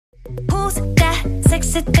Who's that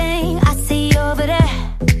sexy thing I see over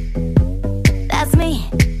there? That's me,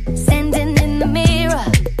 standing in the mirror.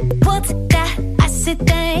 What's that icy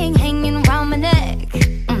thing hanging around my neck?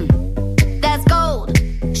 That's gold.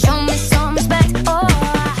 Show me some respect.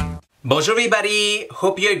 Oh. Bonjour everybody,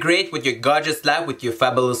 hope you're great with your gorgeous life, with your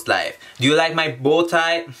fabulous life. Do you like my bow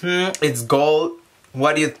tie? It's gold.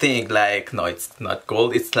 What do you think? Like, no, it's not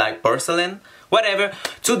gold, it's like porcelain. Whatever.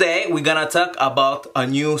 Today we're gonna talk about a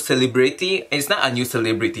new celebrity. It's not a new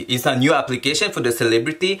celebrity, it's a new application for the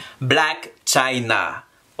celebrity Blac Chyna.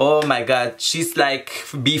 Oh my god, she's like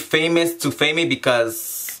be famous to famous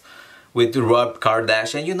because with Rob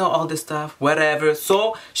Kardashian, you know, all this stuff, whatever.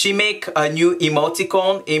 So she make a new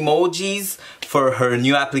emoticon, emojis for her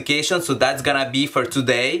new application. So that's gonna be for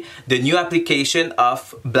today, the new application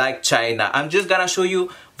of Blac Chyna. I'm just gonna show you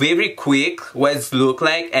very quick what it look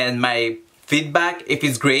like and my feedback, if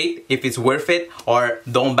it's great, if it's worth it, or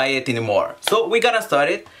don't buy it anymore. So we're gonna start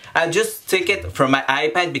it. I just take it from my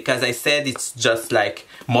iPad because I said it's just like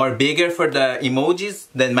more bigger for the emojis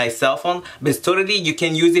than my cell phone, but totally you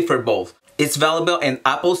can use it for both. It's available in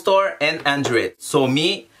Apple Store and Android. So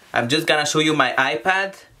me, I'm just gonna show you my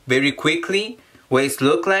iPad very quickly. What it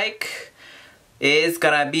look like is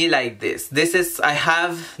gonna be like this. This is, I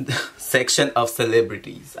have the section of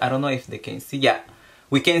celebrities. I don't know if they can see. Yeah,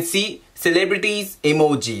 we can see celebrities,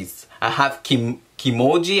 emojis. I have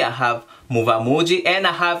Chymoji, I have Movamoji, and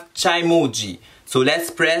I have Chymoji. So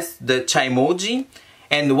let's press the Chymoji,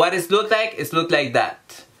 and what it look like, it look like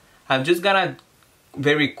that. I'm just gonna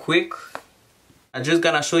very quick. I'm just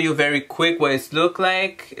gonna show you very quick what it look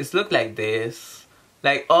like. It look like this.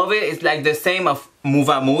 Like all of it is like the same of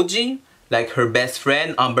Movamoji, like her best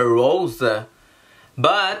friend Amber Rose.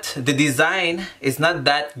 But the design is not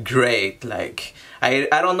that great. Like I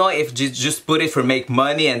don't know if just put it for make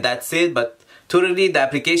money and that's it, but totally the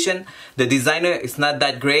application, the designer is not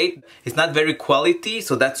that great. It's not very quality,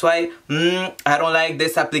 so that's why I don't like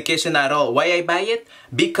this application at all. Why I buy it?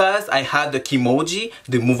 Because I have the Chymoji,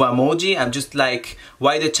 the Movamoji. I'm just like,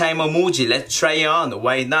 why the Chymoji? Let's try it on.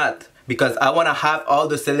 Why not? Because I want to have all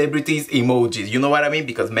the celebrities emojis. You know what I mean?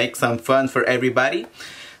 Because make some fun for everybody.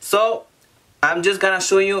 So I'm just gonna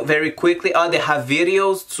show you very quickly. Oh, they have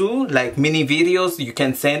videos too, like mini videos. You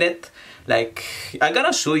can send it. Like, I'm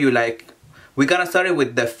gonna show you, like, we're gonna start it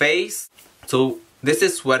with the face. So this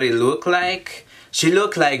is what it look like. She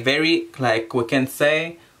look like very, like, we can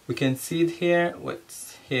see it here.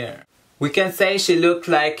 What's here? We can say she look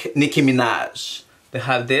like Nicki Minaj. They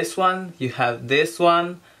have this one, you have this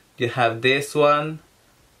one, you have this one.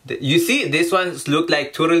 You see, this one look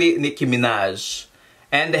like totally Nicki Minaj.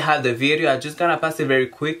 And they have the video. I'm just gonna pass it very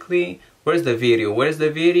quickly. Where's the video? Where's the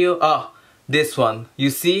video? Oh, this one. You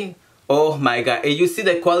see? Oh my god. And you see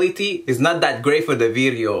the quality is not that great for the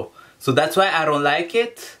video. So that's why I don't like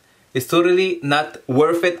it. It's totally not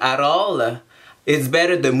worth it at all. It's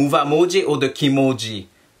better the Movamoji or the Chymoji.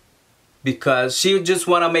 Because she just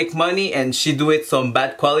wanna make money and she do it some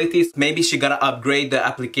bad quality. Maybe she gonna upgrade the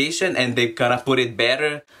application and they gonna put it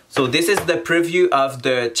better. So this is the preview of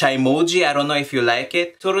the Chymoji. I don't know if you like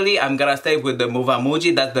it. Totally, I'm gonna stay with the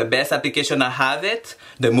Movamoji. That's the best application I have it.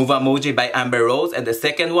 The Movamoji by Amber Rose. And the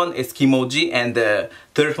second one is Chymoji. And the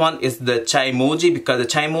third one is the Chymoji. Because the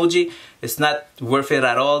Chymoji is not worth it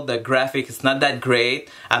at all. The graphic is not that great.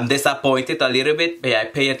 I'm disappointed a little bit. But I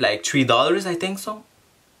paid like $3, I think so.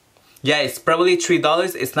 Yeah, it's probably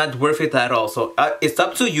 $3. It's not worth it at all. So it's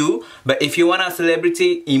up to you. But if you want a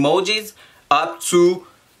celebrity emojis, up to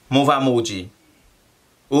Movamoji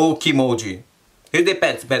or Chymoji. It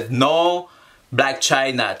depends, but no Blac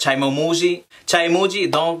Chyna.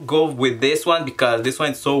 Chymoji, don't go with this one because this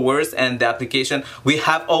one is so worse and the application, we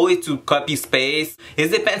have always to copy space. It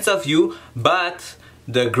depends of you, but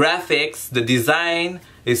the graphics, the design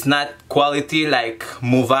is not quality like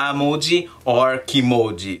Movamoji or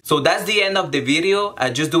Chymoji. So that's the end of the video. I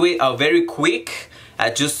just do it very quick. I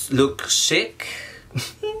just look chic.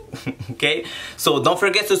 Okay, so don't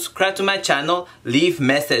forget to subscribe to my channel, leave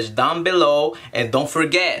message down below, and don't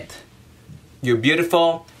forget, you're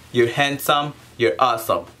beautiful, you're handsome, you're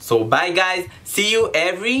awesome. So bye guys, see you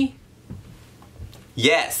every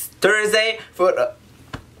Thursday for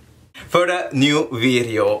the new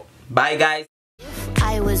video. Bye guys. If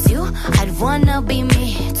I was you, I'd wanna be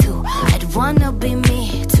me too. I'd wanna be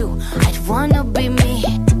me too. I'd wanna be me.